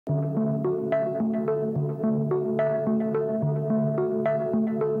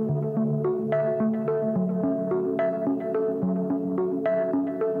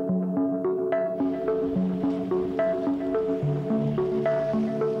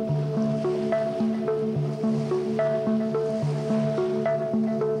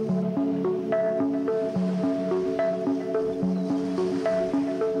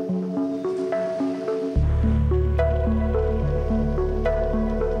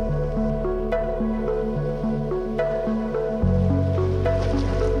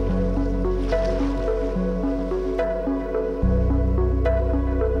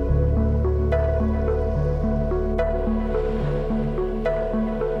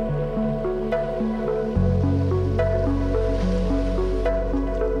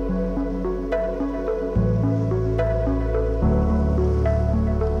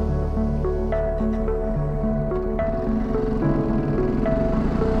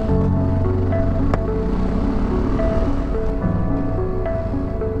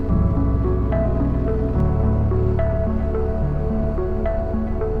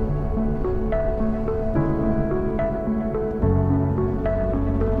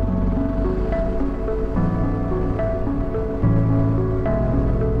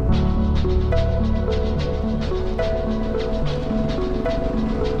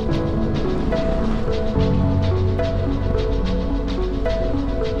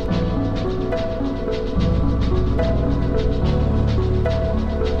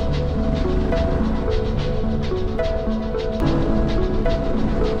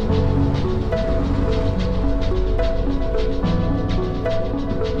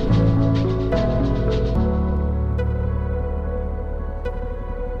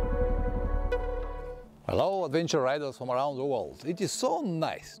Hello adventure riders from around the world. It is so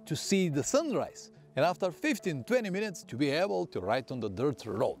nice to see the sunrise and after 15-20 minutes to be able to ride on the dirt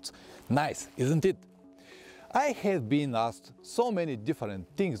roads. Nice, isn't it? I have been asked so many different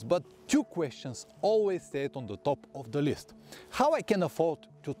things, but two questions always stayed on the top of the list. How I can afford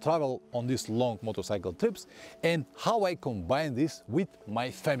to travel on these long motorcycle trips and how I combine this with my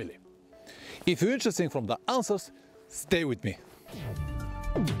family. If you're interested from the answers, stay with me.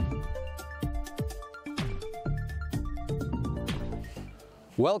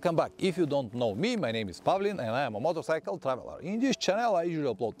 Welcome back. If you don't know me, my name is Pavlin and I am a motorcycle traveler. In this channel I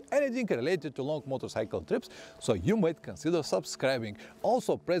usually upload anything related to long motorcycle trips, so you might consider subscribing.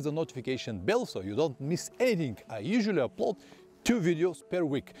 Also press the notification bell so you don't miss anything. I usually upload 2 videos per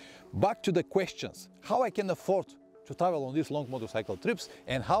week. Back to the questions. How I can afford to travel on these long motorcycle trips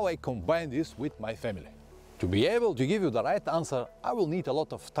and how I combine this with my family. To be able to give you the right answer, I will need a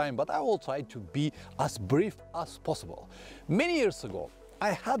lot of time, but I will try to be as brief as possible. Many years ago,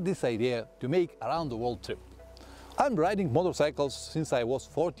 I had this idea to make a round the world trip. I'm riding motorcycles since I was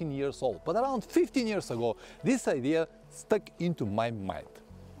 14 years old, but around 15 years ago, this idea stuck into my mind.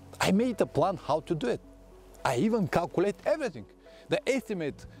 I made a plan how to do it. I even calculate everything. The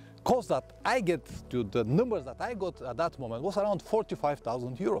estimate cost that I get to the numbers that I got at that moment was around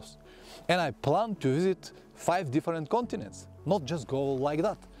 45,000 euros. And I planned to visit 5 different continents, not just go like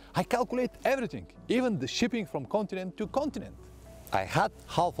that. I calculate everything, even the shipping from continent to continent. I had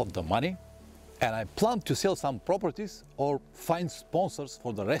half of the money and I planned to sell some properties or find sponsors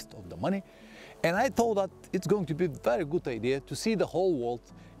for the rest of the money. And I thought that it's going to be a very good idea to see the whole world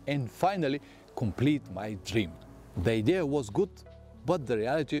and finally complete my dream. The idea was good, but the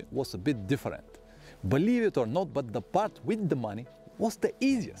reality was a bit different. Believe it or not, but the part with the money was the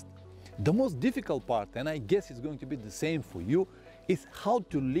easiest. The most difficult part, and I guess it's going to be the same for you, is how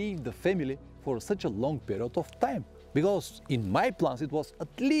to leave the family for such a long period of time. Because in my plans it was at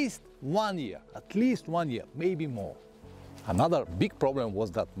least 1 year, maybe more. Another big problem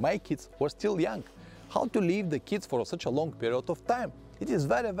was that my kids were still young. How to leave the kids for such a long period of time? It is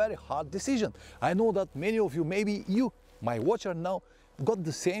very hard decision. I know that many of you, maybe you, my watcher now, got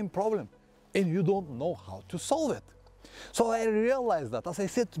the same problem and you don't know how to solve it. So I realized that, as I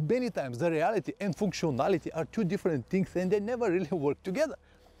said many times, the reality and functionality are two different things and they never really work together.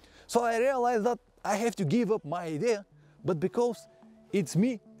 So I realized that I have to give up my idea, but because it's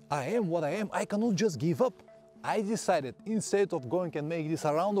me, I am what I am, I cannot just give up. I decided, instead of going and make this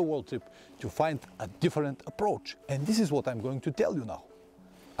around the world trip, to find a different approach. And this is what I'm going to tell you now.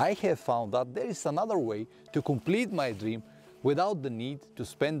 I have found that there is another way to complete my dream without the need to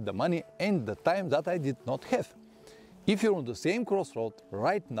spend the money and the time that I did not have. If you're on the same crossroad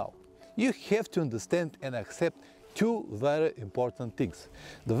right now, you have to understand and accept 2 very important things.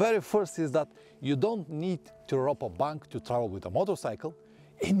 The very first is that you don't need to rob a bank to travel with a motorcycle.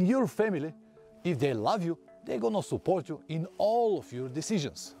 In your family, if they love you, they're gonna support you in all of your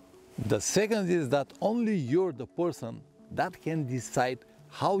decisions. The second is that only you're the person that can decide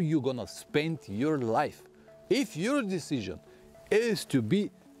how you're gonna spend your life. If your decision is to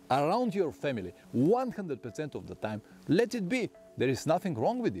be around your family 100% of the time, let it be. There is nothing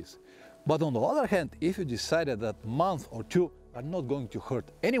wrong with this. But on the other hand, if you decided that a month or 2 are not going to hurt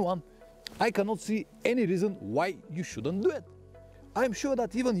anyone, I cannot see any reason why you shouldn't do it. I'm sure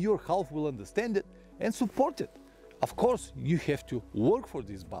that even your half will understand it and support it. Of course, you have to work for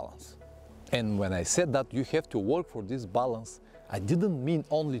this balance. And when I said that you have to work for this balance, I didn't mean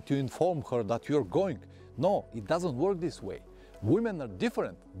only to inform her that you're going. No, it doesn't work this way. Women are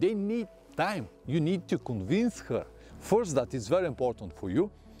different. They need time. You need to convince her. First, that it's very important for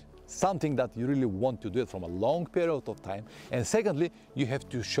you, something that you really want to do it from a long period of time. And secondly, you have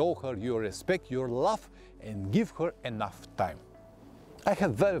to show her your respect, your love, and give her enough time. I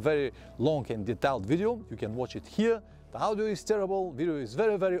have very long and detailed video. You can watch it here. The audio is terrible, video is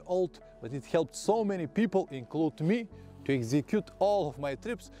very old, but it helped so many people, including me, to execute all of my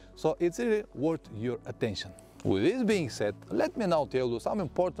trips, so it's really worth your attention. With this being said, let me now tell you some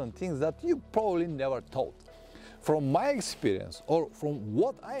important things that you probably never thought. From my experience, or from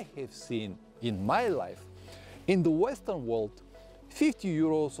what I have seen in my life, in the Western world, 50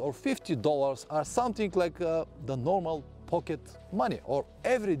 euros or $50 are something like the normal pocket money or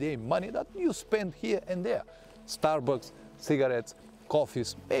everyday money that you spend here and there. Starbucks, cigarettes,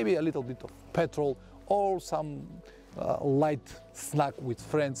 coffees, maybe a little bit of petrol or some light snack with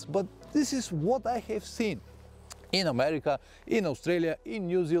friends. But this is what I have seen in America, in Australia, in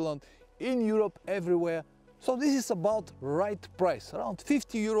New Zealand, in Europe, everywhere. So this is about right price, around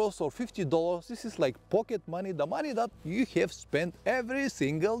 50 euros or $50. This is like pocket money, the money that you have spent every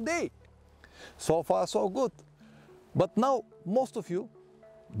single day. So far, so good. But now, most of you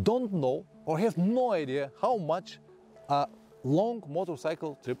don't know or have no idea how much a long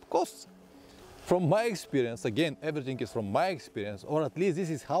motorcycle trip costs. From my experience, again, everything is from my experience, or at least this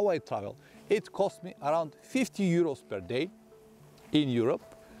is how I travel, it cost me around 50 euros per day in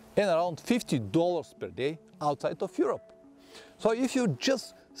Europe and around $50 per day outside of Europe. So if you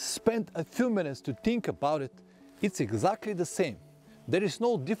just spend a few minutes to think about it, it's exactly the same. There is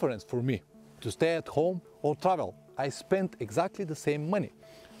no difference for me to stay at home or travel. I spend exactly the same money.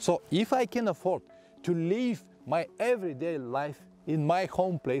 So if I can afford to live my everyday life in my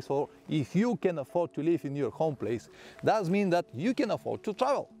home place, or if you can afford to live in your home place, that means that you can afford to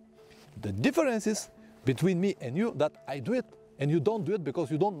travel. The difference is between me and you that I do it and you don't do it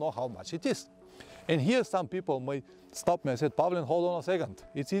because you don't know how much it is. And here some people might stop me and say, Pavlin, hold on a second.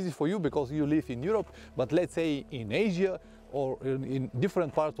 It's easy for you because you live in Europe, but let's say in Asia or in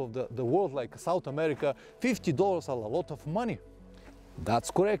different parts of the world like South America, $50 are a lot of money.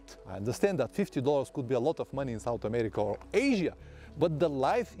 That's correct. I understand that $50 could be a lot of money in South America or Asia, but the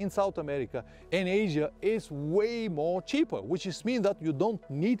life in South America and Asia is way more cheaper, which means that you don't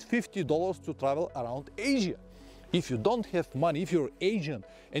need $50 to travel around Asia. If you don't have money, if you're Asian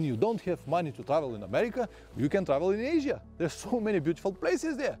and you don't have money to travel in America, you can travel in Asia. There's so many beautiful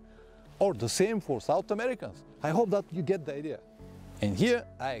places there. Or the same for South Americans. I hope that you get the idea. And here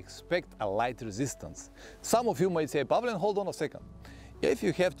I expect a light resistance. Some of you might say, Pavlin, hold on a second. If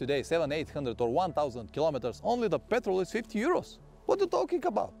you have today 700, 800 or 1000 kilometers, only the petrol is 50 euros. What are you talking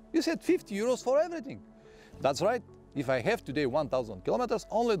about? You said 50 euros for everything. That's right. If I have today 1000 kilometers,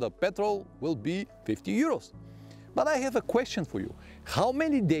 only the petrol will be 50 euros. But I have a question for you. How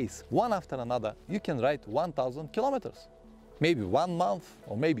many days, one after another, you can ride 1000 kilometers? Maybe 1 month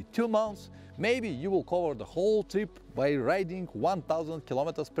or maybe 2 months. Maybe you will cover the whole trip by riding 1000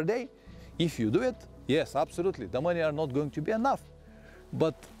 kilometers per day. If you do it, yes, absolutely, the money are not going to be enough.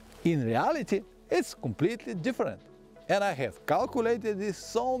 But in reality, it's completely different. And I have calculated this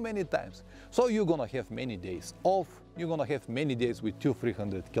so many times. So you're gonna have many days off, you're gonna have many days with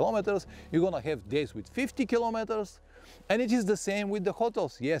 200-300 kilometers, you're gonna have days with 50 kilometers, and it is the same with the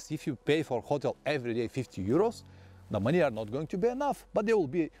hotels. Yes, if you pay for hotel every day 50 euros, the money are not going to be enough, but there will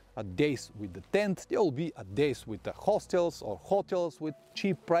be a days with the tent, there will be a days with the hostels or hotels with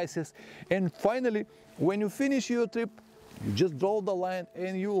cheap prices, and finally, when you finish your trip, you just draw the line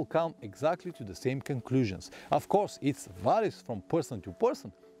and you will come exactly to the same conclusions. Of course, it varies from person to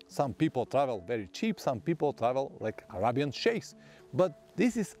person. Some people travel very cheap, some people travel like Arabian sheikhs. But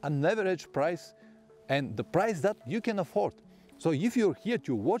this is an average price and the price that you can afford. So if you're here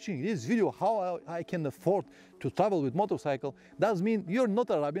to watching this video, how I can afford to travel with motorcycle, that means you're not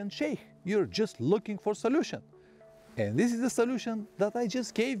Arabian sheikh. You're just looking for solution. And this is the solution that I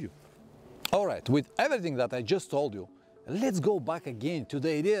just gave you. All right, with everything that I just told you, let's go back again to the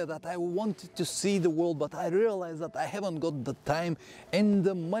idea that I wanted to see the world, but I realized that I haven't got the time and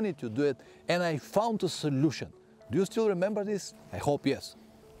the money to do it, and I found a solution. Do you still remember this? I hope yes.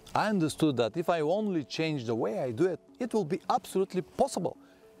 I understood that if I only change the way I do it, it will be absolutely possible.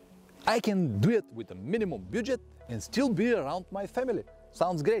 I can do it with a minimum budget and still be around my family.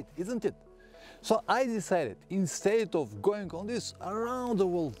 Sounds great, isn't it? So I decided, instead of going on these around the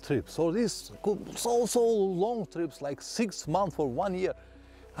world trips or these so long trips like 6 months or 1 year,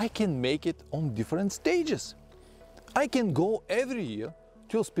 I can make it on different stages. I can go every year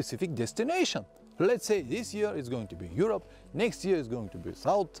to a specific destination. Let's say this year is going to be Europe, next year is going to be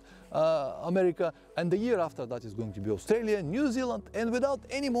South America, and the year after that is going to be Australia, New Zealand, and without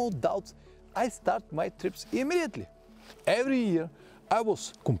any more doubts, I start my trips immediately. Every year I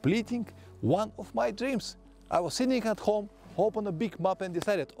was completing one of my dreams. I was sitting at home, opened a big map and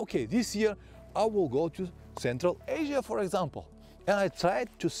decided, okay, this year I will go to Central Asia, for example. And I tried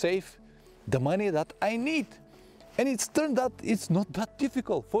to save the money that I need. And it's turned out it's not that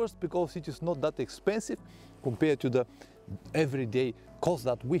difficult. First, because it is not that expensive compared to the everyday cost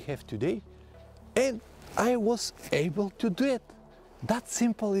that we have today. And I was able to do it. That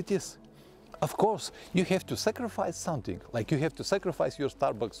simple it is. Of course, you have to sacrifice something, like you have to sacrifice your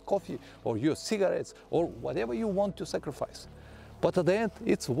Starbucks coffee or your cigarettes or whatever you want to sacrifice. But at the end,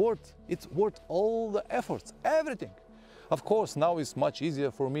 it's worth all the efforts, everything. Of course, now it's much easier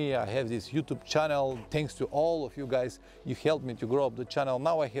for me. I have this YouTube channel. Thanks to all of you guys, you helped me to grow up the channel.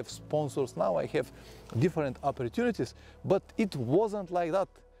 Now I have sponsors, now I have different opportunities, but it wasn't like that.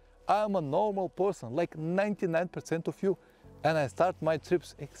 I'm a normal person, like 99% of you. And I start my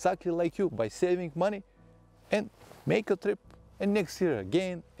trips exactly like you, by saving money and make a trip, and next year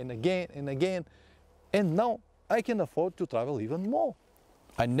again and again and again. And now I can afford to travel even more.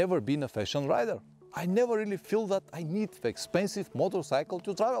 I never been a fashion rider. I never really feel that I need an expensive motorcycle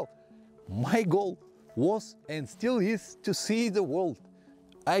to travel. My goal was and still is to see the world.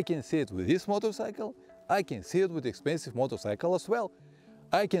 I can see it with this motorcycle, I can see it with expensive motorcycle as well.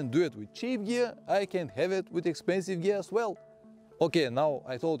 I can do it with cheap gear, I can have it with expensive gear as well. Okay, now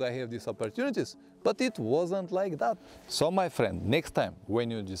I thought I have these opportunities, but it wasn't like that. So my friend, next time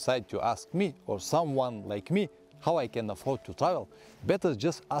when you decide to ask me or someone like me how I can afford to travel, better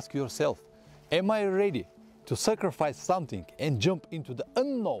just ask yourself, am I ready to sacrifice something and jump into the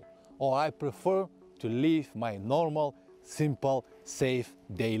unknown, or I prefer to live my normal, simple, safe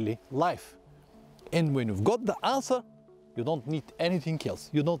daily life? And when you've got the answer, you don't need anything else.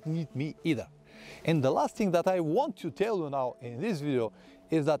 You don't need me either. And the last thing that I want to tell you now in this video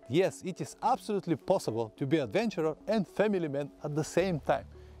is that yes, it is absolutely possible to be adventurer and family man at the same time.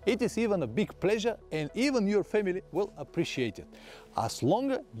 It is even a big pleasure, and even your family will appreciate it, as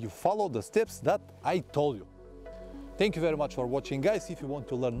long as you follow the steps that I told you. Thank you very much for watching, guys. If you want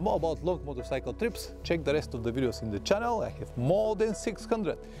to learn more about long motorcycle trips, check the rest of the videos in the channel. I have more than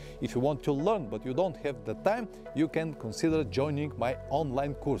 600. If you want to learn but you don't have the time, you can consider joining my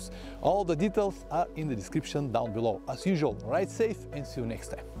online course. All the details are in the description down below. As usual, ride safe and see you next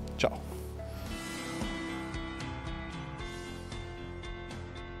time. Ciao.